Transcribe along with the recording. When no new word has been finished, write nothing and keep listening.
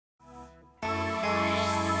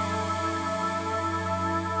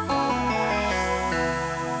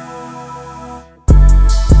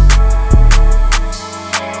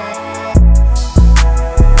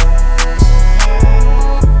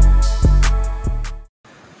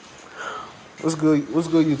What's good? What's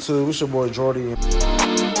good, YouTube? It's your boy Jordy.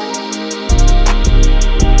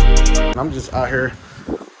 I'm just out here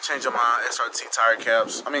changing my SRT tire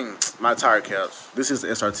caps. I mean, my tire caps. This is the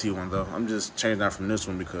SRT one though. I'm just changing that from this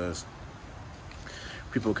one because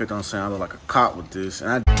people kept on saying I look like a cop with this,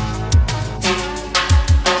 and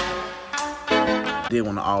I did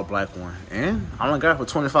want an all black one, and I only got it for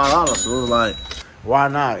 $25. So it was like, why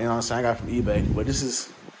not? You know what I'm saying? I got it from eBay, but this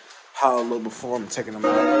is how it looked before I'm taking them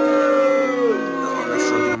out. Make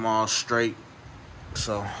sure I get them all straight.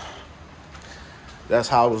 So that's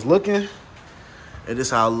how it was looking, and this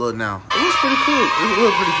is how it look now. It was pretty cool. It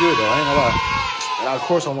looked pretty good though. I ain't gonna lie. And of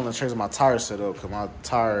course, I want to change my tire setup because my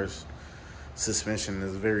tires suspension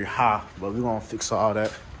is very high. But we're gonna fix all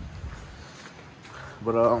that.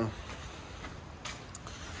 But I'm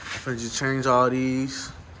finna just change all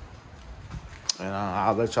these, and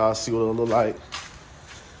I'll let y'all see what it'll look like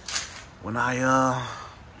when I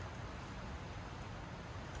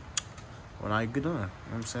get done. You know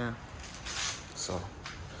what I'm saying? So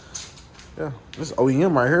yeah, this is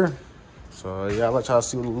OEM right here. So yeah, I'll let y'all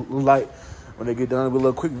see what it look like when they get done with a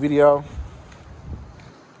little quick video.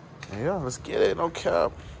 And yeah, let's get it. No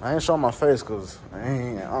cap. I ain't showing my face because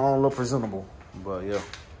I don't look presentable. But yeah,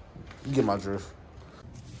 you get my drift.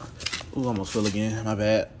 Ooh, almost fell again. My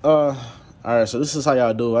bad. All right, so this is how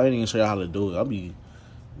y'all do it. I ain't even show y'all how to do it. I'll be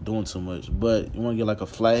doing too much. But you want to get like a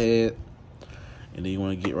flathead, and then you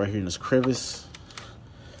want to get right here in this crevice.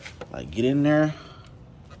 Like, get in there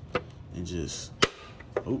and just,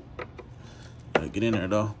 get in there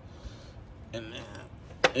though. And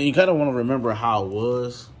you kind of want to remember how it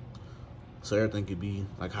was, so everything could be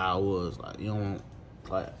like how it was. Like, you don't want,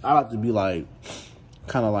 like, I like to be like,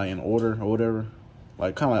 kind of like in order or whatever.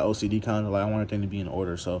 Like, kind of like OCD kind of, like, I want everything to be in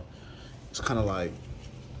order. So it's kind of like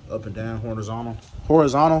up and down, horizontal,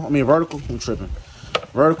 vertical. I'm tripping.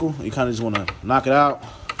 Vertical, you kind of just want to knock it out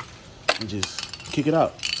and just kick it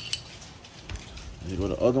out. And you go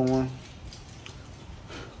to the other one.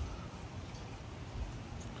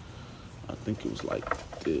 I think it was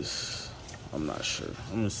like this. I'm not sure.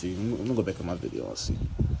 I'm gonna see. I'm gonna go back in my video and see.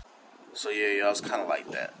 So yeah, it's kind of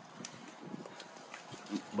like that.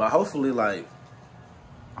 But hopefully, like,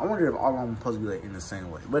 I wonder if all of them supposed to be like in the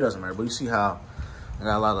same way. But it doesn't matter. But you see how I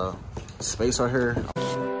got a lot of space right here.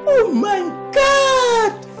 Oh my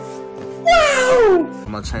God! Wow!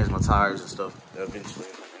 I'm gonna change my tires and stuff eventually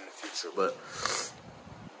in the future. But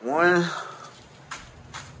 1,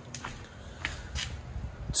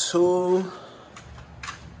 2,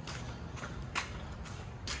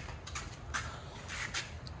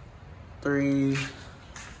 3,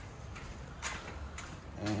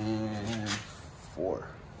 and 4.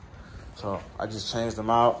 So I just changed them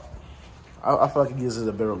out. I feel like it gives it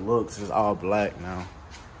a better look because it's all black now.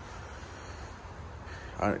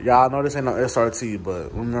 Y'all know this ain't no SRT,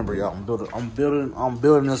 but remember, y'all, I'm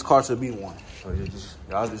building this car to be one. So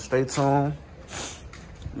y'all just stay tuned.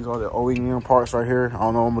 These are the OEM parts right here. I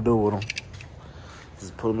don't know what I'm gonna do with them.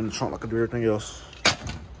 Just put them in the trunk like I do everything else.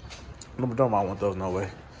 Don't want those, no way.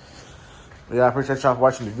 But yeah, I appreciate y'all for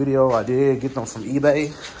watching the video. I did get them from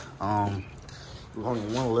eBay. There was only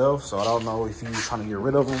one left, so I don't know if he was trying to get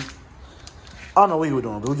rid of them. I don't know what he was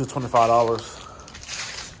doing, but it was just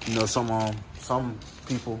 $25. You know, some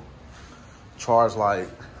people charge like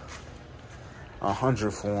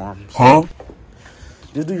 100 for them. So Huh?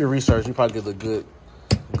 just do your research. You probably get a good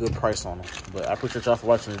price on them. But I appreciate y'all for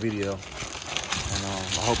watching the video, and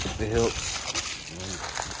I hope it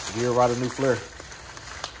helps. Give a ride a new flare.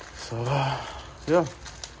 So yeah,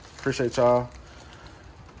 appreciate y'all.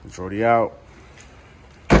 Jordy out.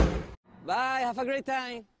 Bye, have a great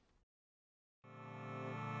time.